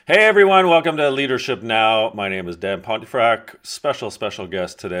Hey everyone, welcome to Leadership Now. My name is Dan Pontefract. Special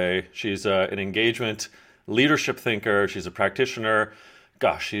guest today. She's an engagement leadership thinker. She's a practitioner.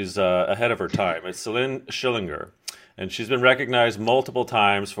 Gosh, she's ahead of her time. It's Celine Schillinger, and she's been recognized multiple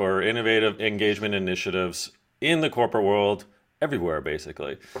times for innovative engagement initiatives in the corporate world, everywhere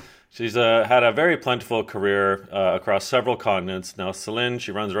basically. She's had a very plentiful career across several continents. Now, Celine,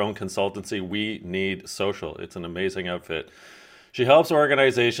 she runs her own consultancy, We Need Social. It's an amazing outfit. She helps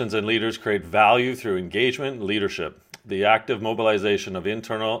organizations and leaders create value through engagement and leadership, the active mobilization of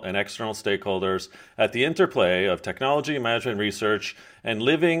internal and external stakeholders at the interplay of technology, management research, and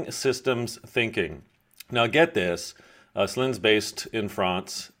living systems thinking. Now, get this. Celine's based in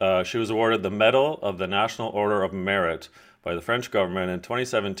France. She was awarded the Medal of the National Order of Merit by the French government in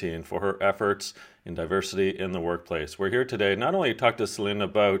 2017 for her efforts in diversity in the workplace. We're here today not only to talk to Celine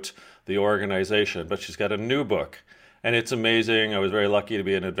about the organization, but she's got a new book and it's amazing. I was very lucky to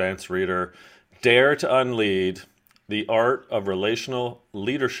be an advanced reader. Dare to Unlead: The Art of Relational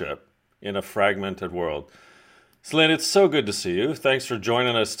Leadership in a Fragmented World. Celine, it's so good to see you. Thanks for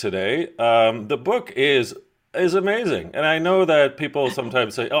joining us today. The book is amazing, and I know that people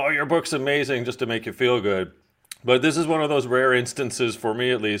sometimes say, "Oh, your book's amazing," just to make you feel good. But this is one of those rare instances, for me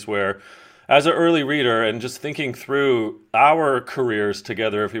at least, where as an early reader and just thinking through our careers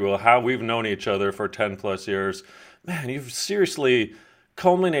together, if you will, how we've known each other for 10 plus years, man, you've seriously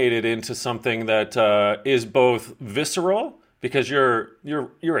culminated into something that is both visceral because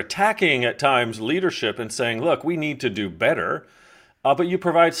you're attacking at times leadership and saying, look, we need to do better, but you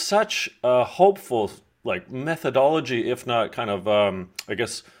provide such a hopeful like methodology, if not kind of I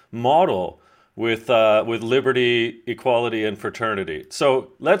guess model with liberty, equality, and fraternity.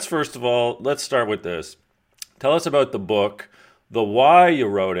 So let's first of all let's start with this. Tell us about the book, the why you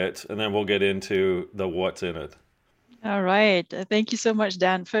wrote it, and then we'll get into the what's in it. All right. Thank you so much,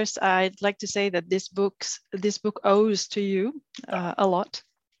 Dan. First, I'd like to say that this book owes to you a lot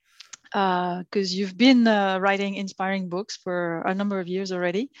because you've been writing inspiring books for a number of years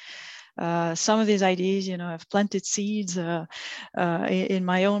already. Some of these ideas, have planted seeds in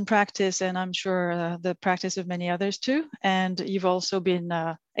my own practice, and I'm sure the practice of many others too. And you've also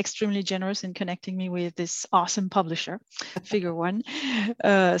been extremely generous in connecting me with this awesome publisher, Figure One.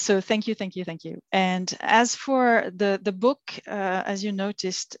 So thank you, thank you, thank you. And as for the book, as you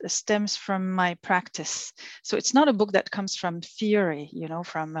noticed, stems from my practice. So it's not a book that comes from theory,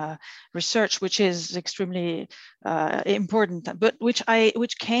 from research, which is extremely important, but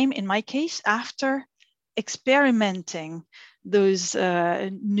which came in my case after experimenting those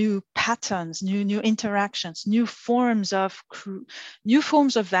new patterns, new interactions, new forms of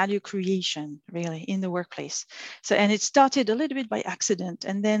value creation, really, in the workplace. So, and it started a little bit by accident,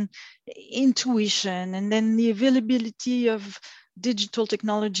 and then intuition, and then the availability of digital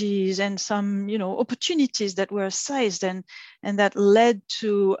technologies and some, opportunities that were seized, and that led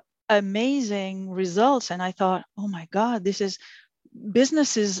to amazing results. And I thought, oh my God, this is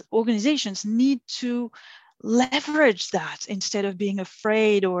businesses, organizations need to leverage that instead of being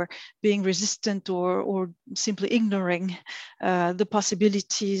afraid or being resistant or simply ignoring the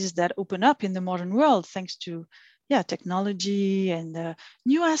possibilities that open up in the modern world thanks to technology and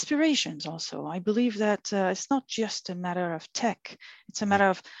new aspirations. Also, I believe that it's not just a matter of tech, it's a matter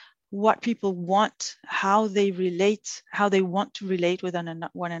of what people want, how they relate, how they want to relate with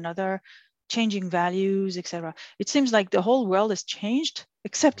one another, changing values, etc. It seems like the whole world has changed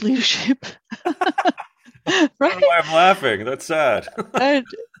except leadership. I don't know Right? why I'm laughing. That's sad. And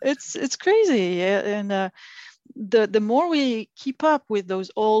it's crazy. And the more we keep up with those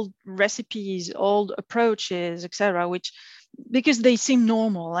old recipes, old approaches, etc., which because they seem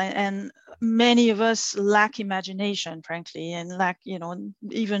normal, and many of us lack imagination, frankly, and lack,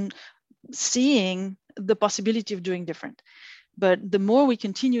 even seeing the possibility of doing different. But the more we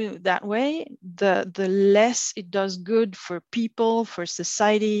continue that way, the less it does good for people, for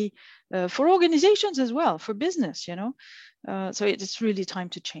society, for organizations as well, for business. So it's really time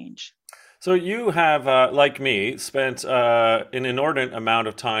to change. So you have, like me, spent an inordinate amount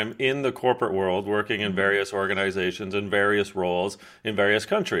of time in the corporate world, working in Mhm. various organizations in various roles in various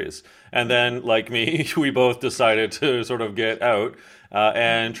countries. And then, like me, we both decided to sort of get out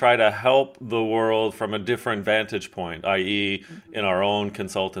and Mhm. try to help the world from a different vantage point, i.e., Mhm. in our own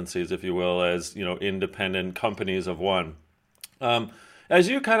consultancies, if you will, as independent companies of one. Um, as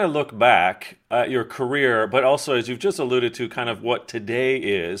you kind of look back at your career, but also as you've just alluded to, kind of what today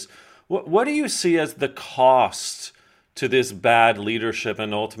is, what do you see as the cost to this bad leadership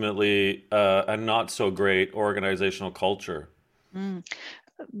and ultimately a not so great organizational culture? Mm.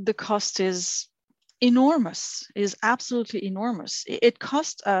 The cost is enormous, is absolutely enormous. It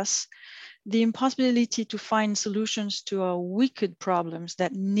cost us the impossibility to find solutions to our wicked problems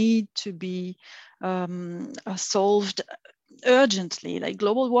that need to be solved urgently, like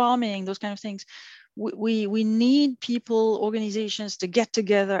global warming, those kind of things. We need people, organizations to get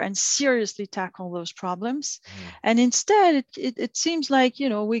together and seriously tackle those problems. And instead, it seems like,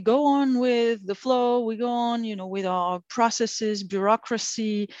 we go on with the flow, we go on, with our processes,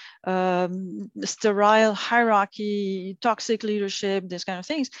 bureaucracy, sterile hierarchy, toxic leadership, these kind of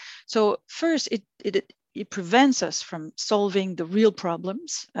things. So first, it prevents us from solving the real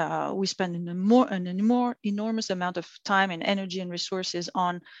problems. We spend an more enormous amount of time and energy and resources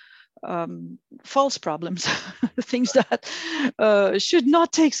on false problems, things that should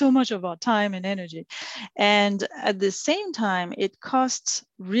not take so much of our time and energy. And at the same time, it costs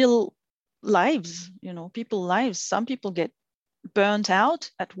real lives, people lives. Some people get burnt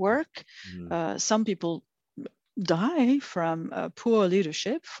out at work. Some people die from poor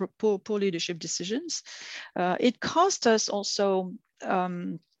leadership, poor leadership decisions. It cost us also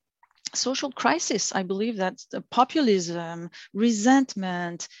social crisis. I believe that the populism,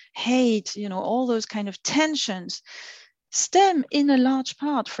 resentment, hate, all those kind of tensions stem in a large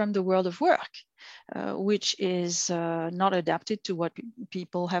part from the world of work, which is not adapted to what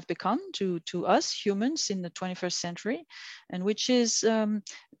people have become, to us humans in the 21st century, and which is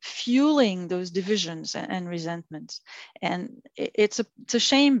fueling those divisions and resentments. And it's a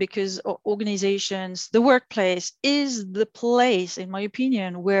shame, because organizations, the workplace is the place, in my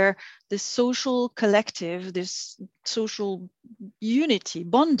opinion, where the social collective, this social unity,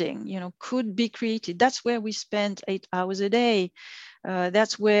 bonding, could be created. That's where we spend 8 hours a day.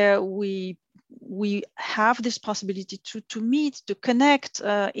 That's where we have this possibility to meet, to connect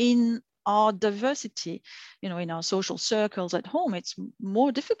in our diversity. In our social circles at home, it's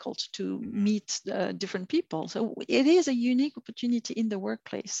more difficult to meet different people. So it is a unique opportunity in the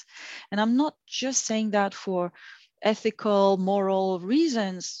workplace. And I'm not just saying that for ethical, moral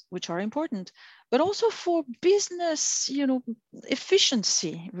reasons, which are important, but also for business,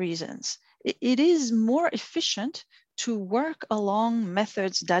 efficiency reasons. It is more efficient to work along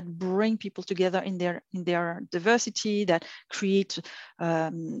methods that bring people together in their diversity, that create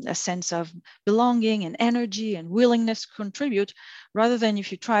a sense of belonging and energy and willingness to contribute, rather than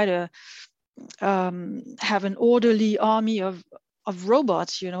if you try to have an orderly army of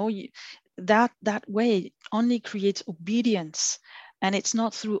robots. That way only creates obedience, and it's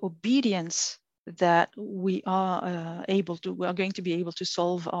not through obedience that we are going to be able to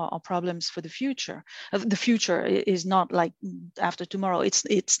solve our problems for the future. The future is not like after tomorrow.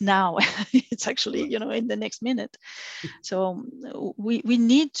 It's now. It's actually, in the next minute. So we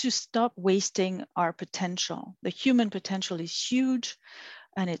need to stop wasting our potential. The human potential is huge,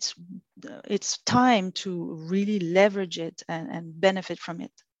 and it's time to really leverage it and benefit from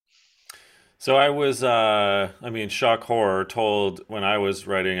it. So I was, shock horror, told when I was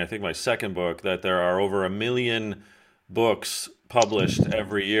writing, I think my second book, that there are over 1 million books published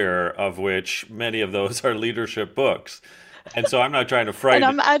every year, of which many of those are leadership books. And so I'm not trying to frighten.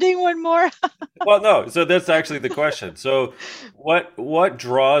 And I'm adding one more. Well, no. So that's actually the question. So what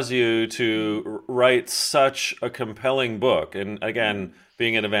draws you to write such a compelling book? And again,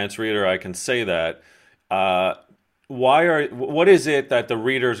 being an advanced reader, I can say that. What is it that the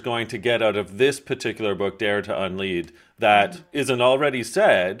reader is going to get out of this particular book, Dare to Unlead, that isn't already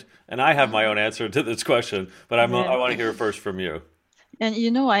said? And I have my own answer to this question, but I want to hear first from you.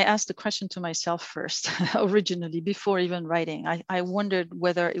 And I asked the question to myself first, originally, before even writing. I wondered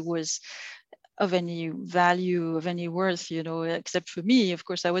whether it was of any value, of any worth, except for me. Of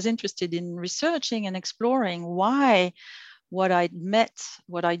course, I was interested in researching and exploring why what I'd met,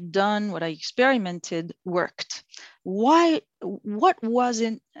 what I'd done, what I experimented worked. What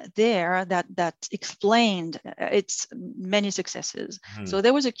wasn't there that explained its many successes? So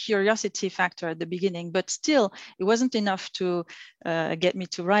there was a curiosity factor at the beginning, but still it wasn't enough to get me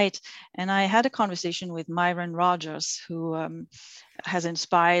to write. And I had a conversation with Myron Rogers, who has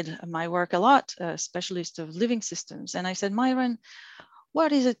inspired my work a lot, a specialist of living systems. And I said, Myron,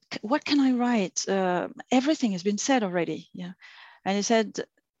 what is it? What can I write? Everything has been said already. Yeah. And he said,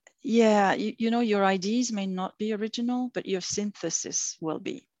 yeah, your ideas may not be original, but your synthesis will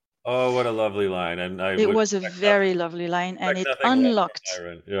be. Oh, what a lovely line. And it was a very lovely line, and it unlocked.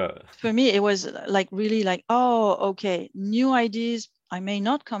 Yeah. For me, it was like really like, oh, okay, new ideas. I may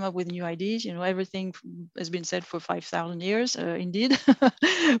not come up with new ideas. Everything has been said for 5,000 years, indeed.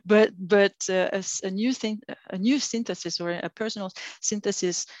 but a new thing, a new synthesis, or a personal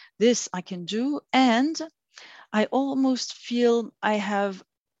synthesis, this I can do. And I almost feel I have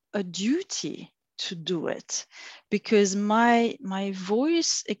a duty to do it, because my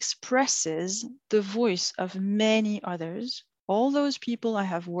voice expresses the voice of many others, all those people I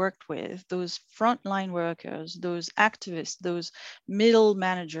have worked with, those frontline workers, those activists, those middle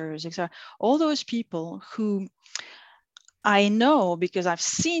managers, etc. All those people who I know, because I've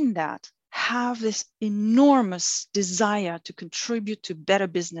seen that, have this enormous desire to contribute to better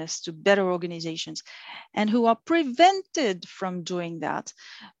business, to better organizations, and who are prevented from doing that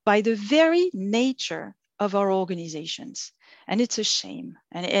by the very nature of our organizations. And it's a shame.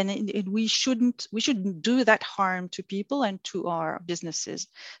 And we shouldn't do that harm to people and to our businesses.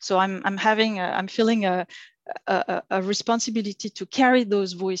 So I'm feeling a responsibility to carry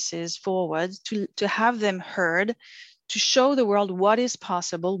those voices forward, to have them heard, to show the world what is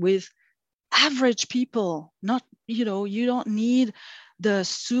possible with average people. Not, you don't need the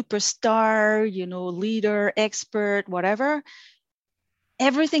superstar, leader, expert, whatever.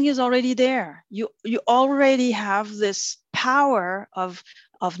 Everything is already there. You already have this power of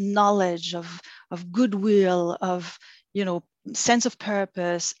knowledge, of goodwill, of sense of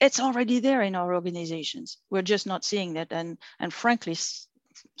purpose. It's already there in our organizations. We're just not seeing it, and frankly,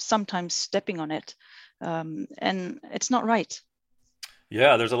 sometimes stepping on it, and it's not right.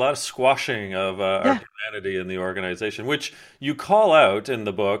 Yeah, there's a lot of squashing of our Yeah. humanity in the organization, which you call out in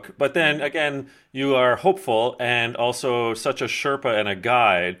the book. But then again, you are hopeful and also such a Sherpa and a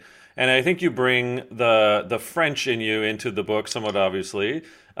guide. And I think you bring the French in you into the book, somewhat obviously.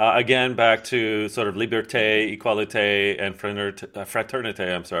 Again, back to sort of liberté, equalité, and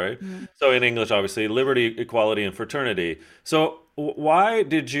fraternité. I'm sorry. Mm. So in English, obviously, liberty, equality, and fraternity. So why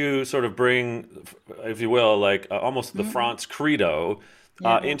did you sort of bring, if you will, like almost the Mm. France credo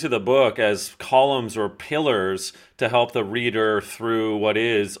Yeah. into the book as columns or pillars to help the reader through what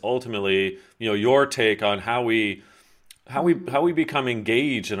is ultimately, your take on how we become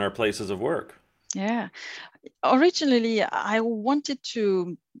engaged in our places of work? Yeah. Originally, I wanted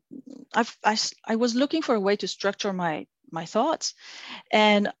to. I was looking for a way to structure my thoughts,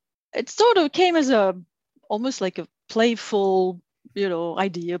 and it sort of came as almost like a playful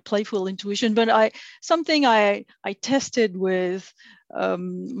idea, playful intuition, but I tested with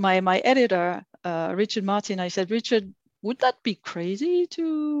my editor, Richard Martin. I said, Richard, would that be crazy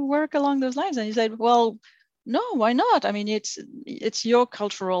to work along those lines? And he said, well, no, why not? I mean, it's your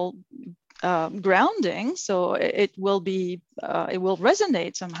cultural grounding, so it will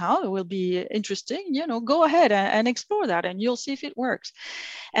resonate somehow. It will be interesting. Go ahead and explore that, and you'll see if it works.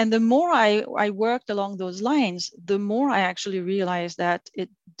 And the more I worked along those lines, the more I actually realized that it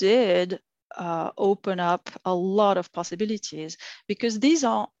did open up a lot of possibilities, because these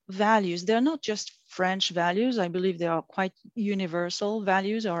are values. They're not just French values. I believe they are quite universal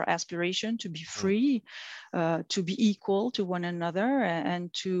values, our aspiration to be free, to be equal to one another,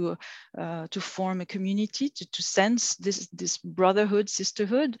 and to form a community, to sense this brotherhood,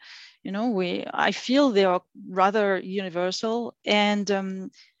 sisterhood. I feel they are rather universal. And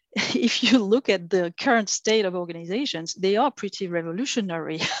if you look at the current state of organizations, they are pretty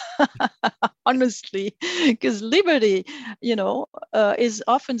revolutionary, honestly, because liberty, is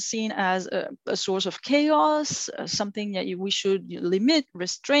often seen as a source of chaos, something that we should limit,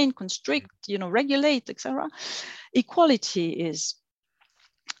 restrain, constrict, regulate, etc. Equality is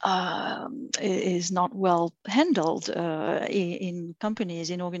not well handled in companies,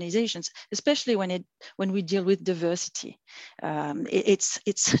 in organizations, especially when we deal with diversity. It's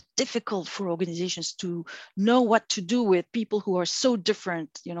difficult for organizations to know what to do with people who are so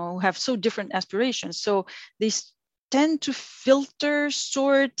different, who have so different aspirations. So they tend to filter,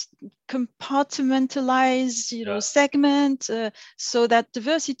 sort, compartmentalize, Yeah. segment, so that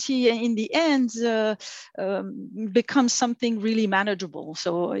diversity in the end becomes something really manageable.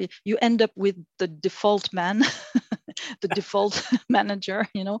 So you end up with the default man, the default manager,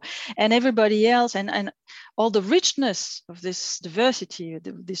 and everybody else, and all the richness of this diversity,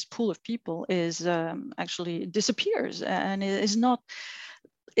 this pool of people is actually disappears, and is not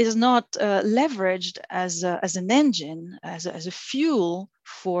leveraged as an engine, as a fuel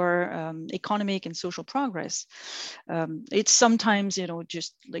for economic and social progress. It's sometimes,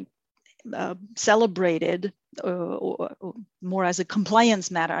 just like celebrated or more as a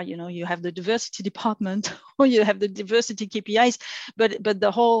compliance matter. You have the diversity department or you have the diversity KPIs, but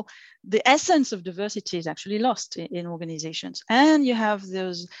the essence of diversity is actually lost in organizations. And you have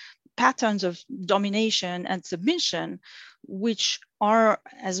those patterns of domination and submission, which are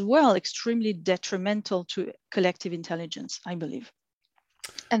as well extremely detrimental to collective intelligence, I believe.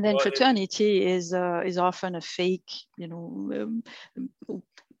 And then Well, fraternity is often a fake,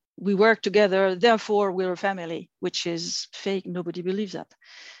 we work together, therefore we're a family, which is fake. Nobody believes that.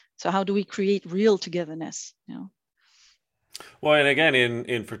 So how do we create real togetherness? Well, and again,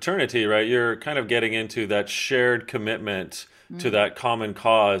 in fraternity, right, you're kind of getting into that shared commitment to that common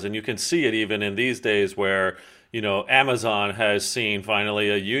cause. And you can see it even in these days where, Amazon has seen finally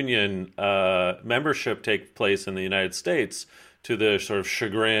a union membership take place in the United States to the sort of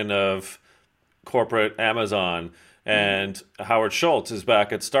chagrin of corporate Amazon. And Howard Schultz is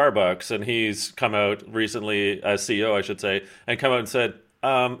back at Starbucks, and he's come out recently as CEO, I should say, and come out and said,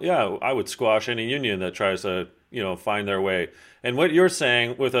 "Yeah, I would squash any union that tries to, find their way." And what you're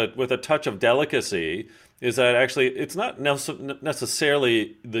saying with a touch of delicacy is that actually it's not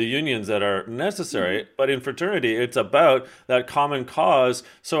necessarily the unions that are necessary, but in fraternity, it's about that common cause.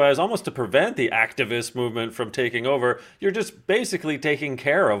 So as almost to prevent the activist movement from taking over, you're just basically taking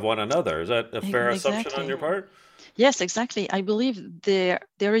care of one another. Is that a fair assumption on your part? Yes, exactly. I believe there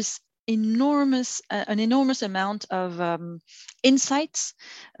is an enormous amount of insights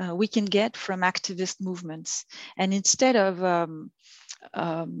we can get from activist movements, and instead of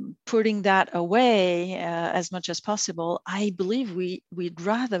putting that away as much as possible, I believe we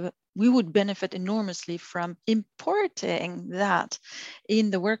would benefit enormously from importing that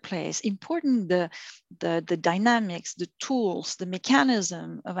in the workplace, importing the dynamics, the tools, the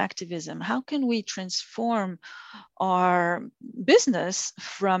mechanism of activism. How can we transform our business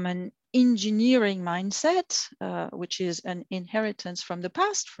from an engineering mindset, which is an inheritance from the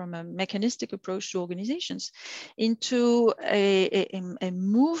past, from a mechanistic approach to organizations, into a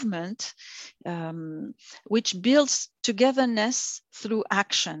movement which builds togetherness through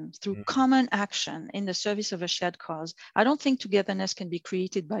action, through common action in the service of a shared cause. I don't think togetherness can be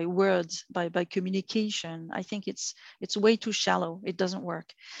created by words, by communication. I think it's way too shallow. It doesn't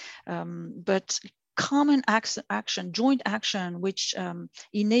work. But common action, joint action, which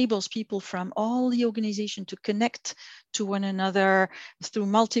enables people from all the organization to connect to one another through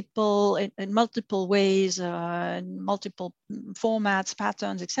multiple ways, multiple formats,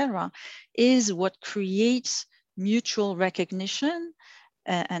 patterns, etc., is what creates mutual recognition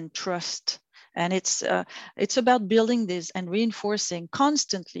and trust. And it's about building this and reinforcing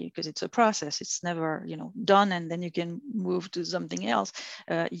constantly, because it's a process. It's never done and then you can move to something else.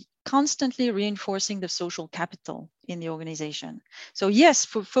 Constantly reinforcing the social capital in the organization. So yes,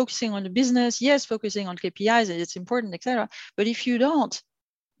 for focusing on the business, yes, focusing on KPIs, it's important, etc. But if you don't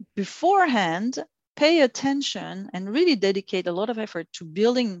beforehand pay attention and really dedicate a lot of effort to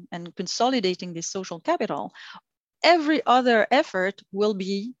building and consolidating this social capital, every other effort will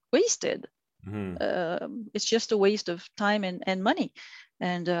be wasted. It's just a waste of time and money.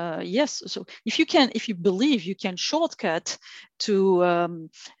 And yes, so if you believe you can shortcut to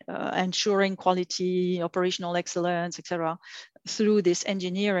ensuring quality, operational excellence, etc., through this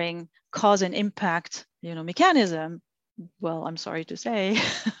engineering cause and impact, mechanism, well, I'm sorry to say,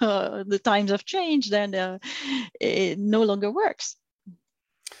 the times have changed, and it no longer works.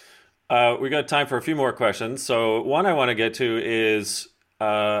 We got time for a few more questions. So one I want to get to is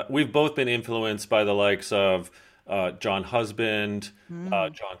we've both been influenced by the likes of John Husband,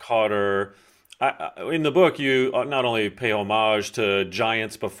 John Kotter. In the book, you not only pay homage to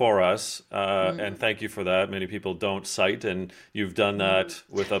giants before us, and thank you for that. Many people don't cite, and you've done that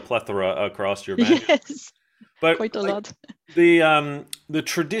with a plethora across your manuscript. Yes, but quite a lot. The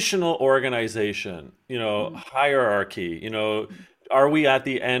traditional organization, hierarchy, are we at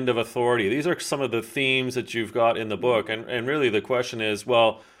the end of authority? These are some of the themes that you've got in the book. And really the question is,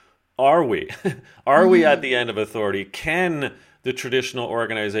 well, are we? Are we at the end of authority? Can the traditional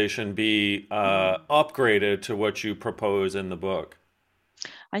organization be upgraded to what you propose in the book?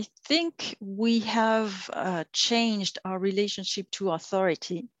 I think we have changed our relationship to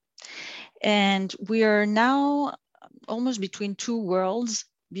authority. And we are now almost between two worlds,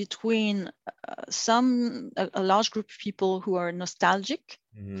 between a large group of people who are nostalgic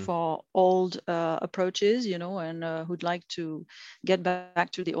for old approaches, and who'd like to get back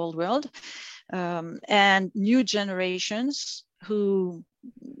to the old world, and new generations who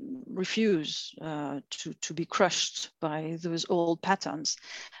refuse to be crushed by those old patterns.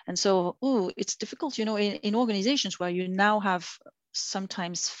 And so, it's difficult, in organizations where you now have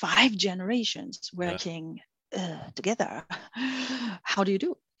sometimes 5 generations working together. How do you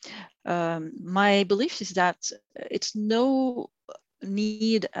do? My belief is that it's no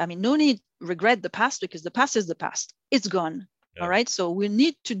need regret the past, because the past is the past. It's gone. All right. So we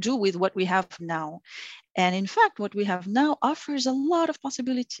need to do with what we have now. And in fact, what we have now offers a lot of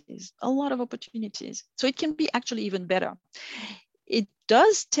possibilities, a lot of opportunities. So it can be actually even better. It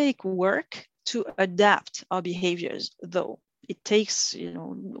does take work to adapt our behaviors, though. it takes,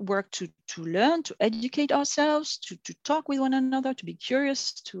 work to learn, to educate ourselves, to talk with one another, to be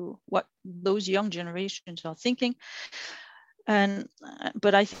curious to what those young generations are thinking. And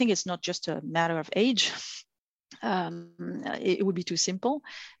but I think it's not just a matter of age. It would be too simple.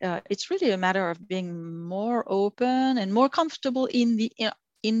 It's really a matter of being more open and more comfortable in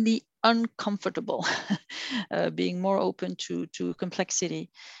the uncomfortable, being more open to complexity.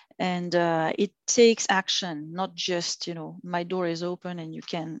 And it takes action, not just, my door is open and you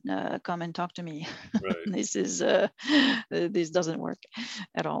can come and talk to me. Right. This doesn't work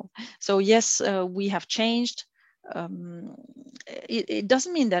at all. So yes, we have changed. It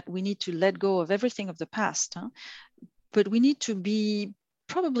doesn't mean that we need to let go of everything of the past, but we need to be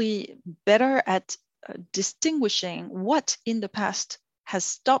probably better at distinguishing what in the past has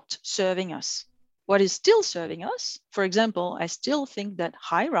stopped serving us, what is still serving us. For example, I still think that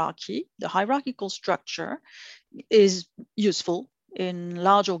the hierarchical structure is useful in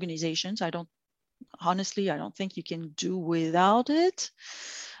large organizations. I don't think you can do without it.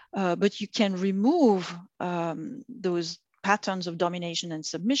 But you can remove those patterns of domination and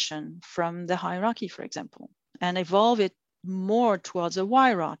submission from the hierarchy, for example, and evolve it more towards a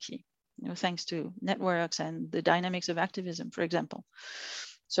hierarchy, thanks to networks and the dynamics of activism, for example.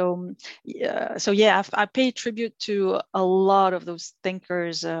 So I pay tribute to a lot of those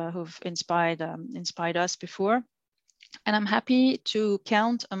thinkers who've inspired us before. And I'm happy to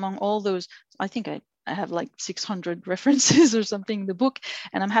count among all those. I think I have like 600 references or something in the book,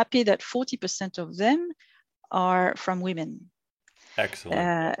 and I'm happy that 40% of them are from women.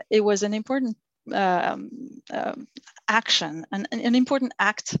 Excellent. It was an important action, an important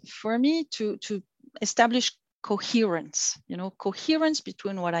act for me to establish coherence, coherence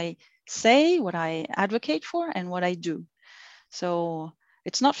between what I say, what I advocate for, and what I do. So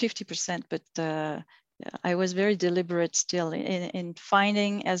it's not 50%, but I was very deliberate still in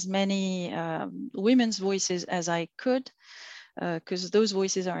finding as many women's voices as I could, because those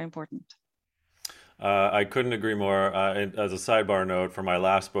voices are important. I couldn't agree more. As a sidebar note, for my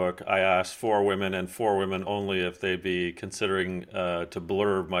last book, I asked 4 women and 4 women only if they'd be considering to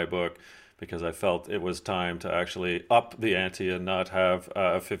blurb my book, because I felt it was time to actually up the ante and not have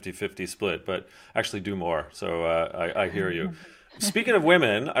a 50-50 split, but actually do more. So I hear you. Speaking of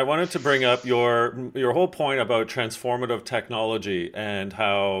women, I wanted to bring up your whole point about transformative technology and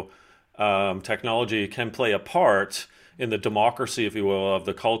how technology can play a part in the democracy, if you will, of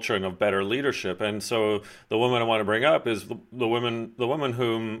the culture and of better leadership. And so the woman I want to bring up is the woman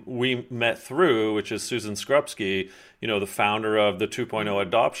whom we met through, which is Susan Skrupski, the founder of the 2.0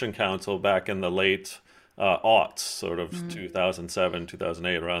 Adoption Council back in the late aughts, sort of 2007,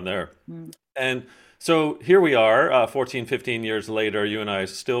 2008, around there. And so here we are, 14, 15 years later, you and I are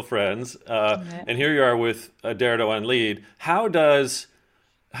still friends. And here you are with Dare to Unlead.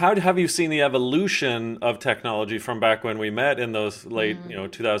 How have you seen the evolution of technology from back when we met in those late,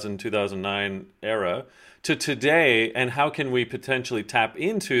 2000, 2009 era to today? And how can we potentially tap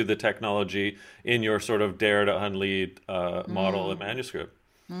into the technology in your sort of Dare to Unlead model and manuscript?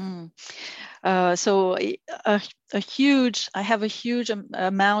 So I have a huge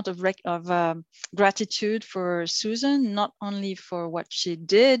amount of gratitude for Susan, not only for what she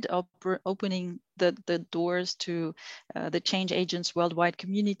did, opening the doors to the Change Agents Worldwide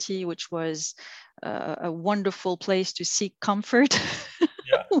community, which was a wonderful place to seek comfort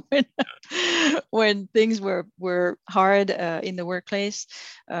when things were hard in the workplace.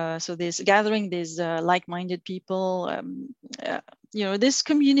 So this gathering, these like-minded people, this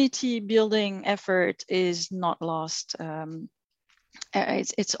community building effort is not lost.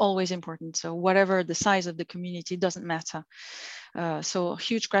 It's always important. So whatever the size of the community, doesn't matter. So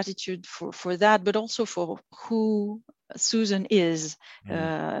huge gratitude for that, but also for who Susan is,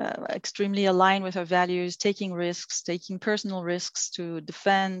 extremely aligned with her values, taking personal risks to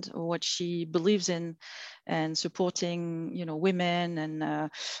defend what she believes in, and supporting, women and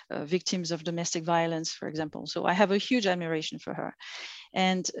victims of domestic violence, for example. So I have a huge admiration for her.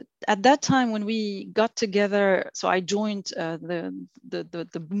 And at that time, when we got together, so I joined the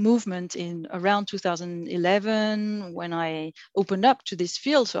movement in around 2011 when I opened up to this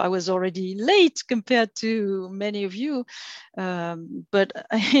field. So I was already late compared to many of you, but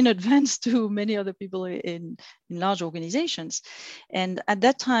in advance to many other people in large organizations. And at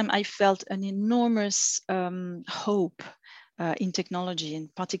that time, I felt an enormous hope in technology, in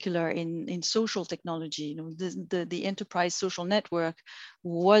particular in social technology. The enterprise social network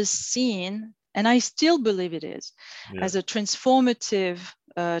was seen, and I still believe it is, as a transformative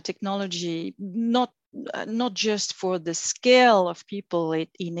technology, not just for the scale of people it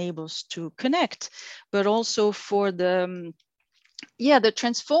enables to connect, but also for the yeah, the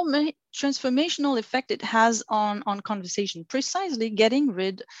transformational effect it has on conversation, precisely getting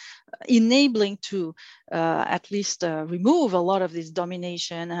rid, enabling to at least remove a lot of this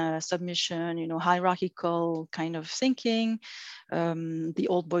domination, submission, hierarchical kind of thinking, the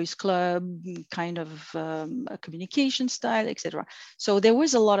old boys club kind of a communication style, etc. So there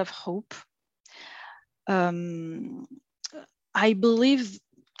was a lot of hope. I believe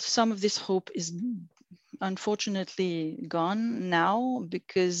some of this hope is unfortunately gone now,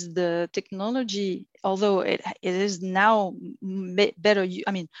 because the technology, although it is now better,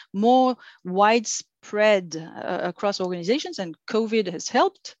 more widespread across organizations, and COVID has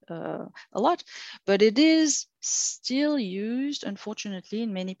helped a lot, but it is still used, unfortunately,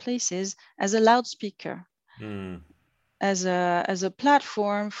 in many places as a loudspeaker. As a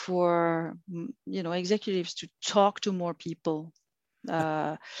platform for executives to talk to more people.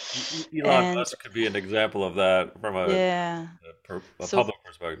 Elon Musk could be an example of that from a public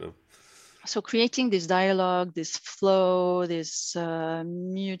perspective. So creating this dialogue, this flow, this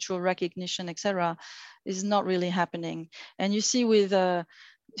mutual recognition, etc., is not really happening. And you see with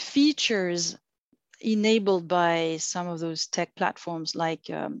features enabled by some of those tech platforms, like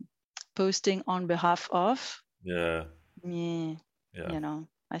posting on behalf of. Yeah. I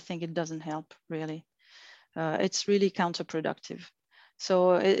think it doesn't help really. It's really counterproductive.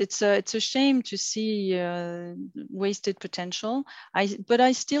 So it's a shame to see wasted potential. But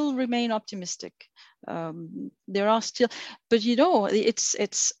I still remain optimistic. There are still, but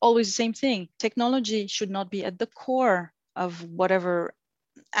it's always the same thing. Technology should not be at the core of whatever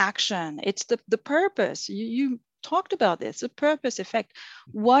action. It's the purpose. You talked about this, the purpose effect.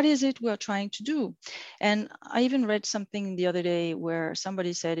 What is it we're trying to do? And I even read something the other day where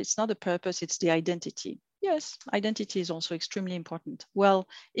somebody said it's not the purpose, it's the identity. Yes, identity is also extremely important. Well,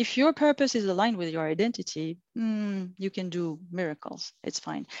 if your purpose is aligned with your identity, you can do miracles. It's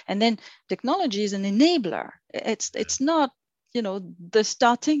fine. And then technology is an enabler. It's not, the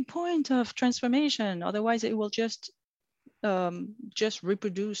starting point of transformation. Otherwise, it will just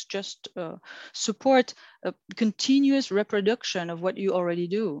reproduce, support a continuous reproduction of what you already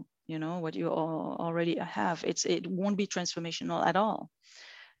do, what you already have. It won't be transformational at all.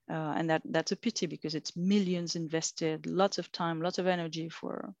 And that's a pity, because it's millions invested, lots of time, lots of energy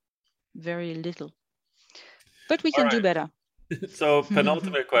for very little. But we can do better. So,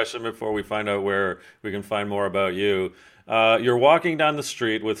 penultimate question before we find out where we can find more about you. You're walking down the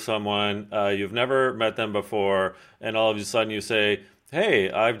street with someone, you've never met them before, and all of a sudden you say,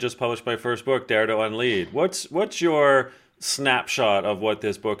 "Hey, I've just published my first book, Dare to Unlead." What's your snapshot of what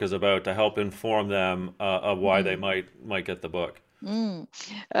this book is about to help inform them of why they might get the book?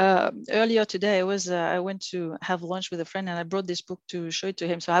 Earlier today, I went to have lunch with a friend, and I brought this book to show it to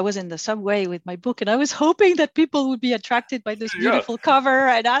him. So I was in the subway with my book, and I was hoping that people would be attracted by this beautiful cover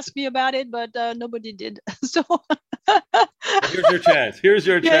and ask me about it, but nobody did. So here's your chance. Here's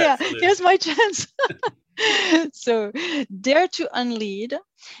your chance. Yeah, here's my chance. So Dare to Unlead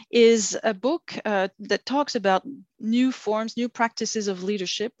is a book that talks about new forms, new practices of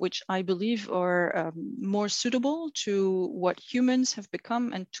leadership, which I believe are more suitable to what humans have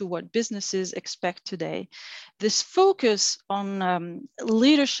become and to what businesses expect today. This focus on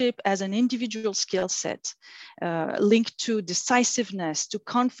leadership as an individual skill set, linked to decisiveness, to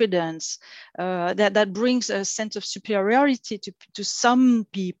confidence, that brings a sense of superiority to some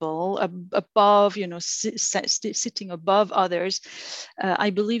people above, sitting above others, I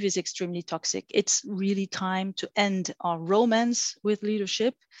believe is extremely toxic. It's really time to end our romance with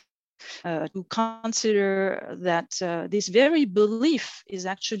leadership, to consider that this very belief is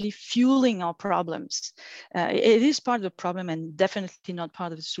actually fueling our problems. It is part of the problem and definitely not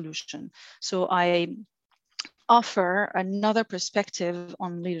part of the solution. So I offer another perspective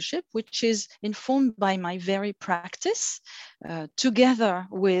on leadership, which is informed by my very practice, together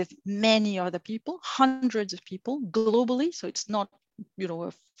with many other people, hundreds of people globally. So it's not,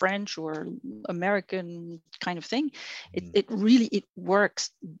 a French or American kind of thing. It really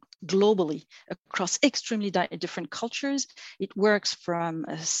works globally across extremely different cultures. It works from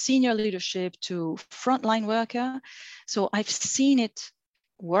senior leadership to frontline worker. So I've seen it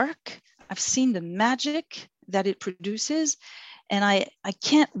work. I've seen the magic that it produces, and I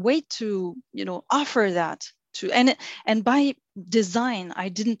can't wait to offer that to, and by design, I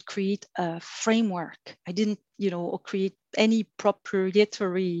didn't create a framework. I didn't create any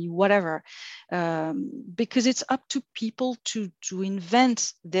proprietary whatever, because it's up to people to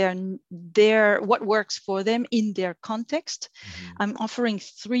invent their what works for them in their context. I'm offering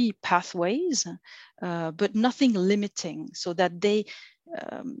 3 pathways, but nothing limiting, so that they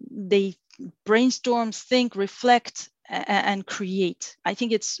brainstorm, think, reflect, and create. I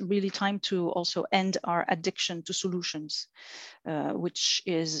think it's really time to also end our addiction to solutions, which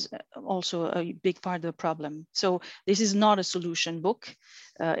is also a big part of the problem. So this is not a solution book.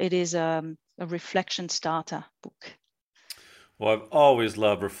 It is a reflection starter book. Well, I've always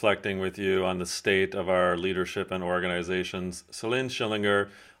loved reflecting with you on the state of our leadership and organizations. Céline Schillinger,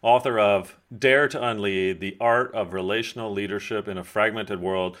 author of Dare to Unlead, The Art of Relational Leadership in a Fragmented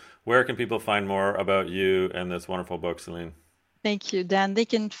World. Where can people find more about you and this wonderful book, Céline? Thank you, Dan. They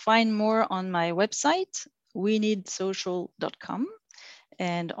can find more on my website, weneedsocial.com,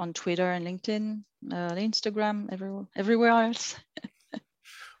 and on Twitter and LinkedIn, Instagram, everywhere else.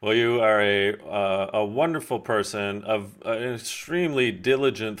 Well, you are a wonderful person, of an extremely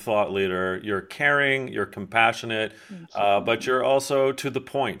diligent thought leader. You're caring, you're compassionate, but you're also to the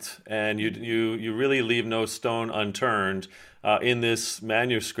point, and you really leave no stone unturned in this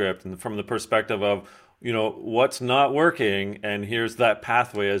manuscript, and from the perspective of what's not working, and here's that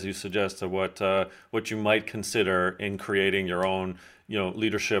pathway, as you suggest, to what you might consider in creating your own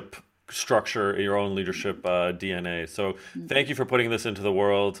leadership structure, your own leadership DNA. So thank you for putting this into the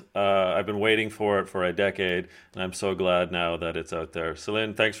world. I've been waiting for it for a decade, and I'm so glad now that it's out there.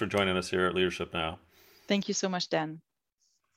 Céline, thanks for joining us here at Leadership Now. Thank you so much, Dan.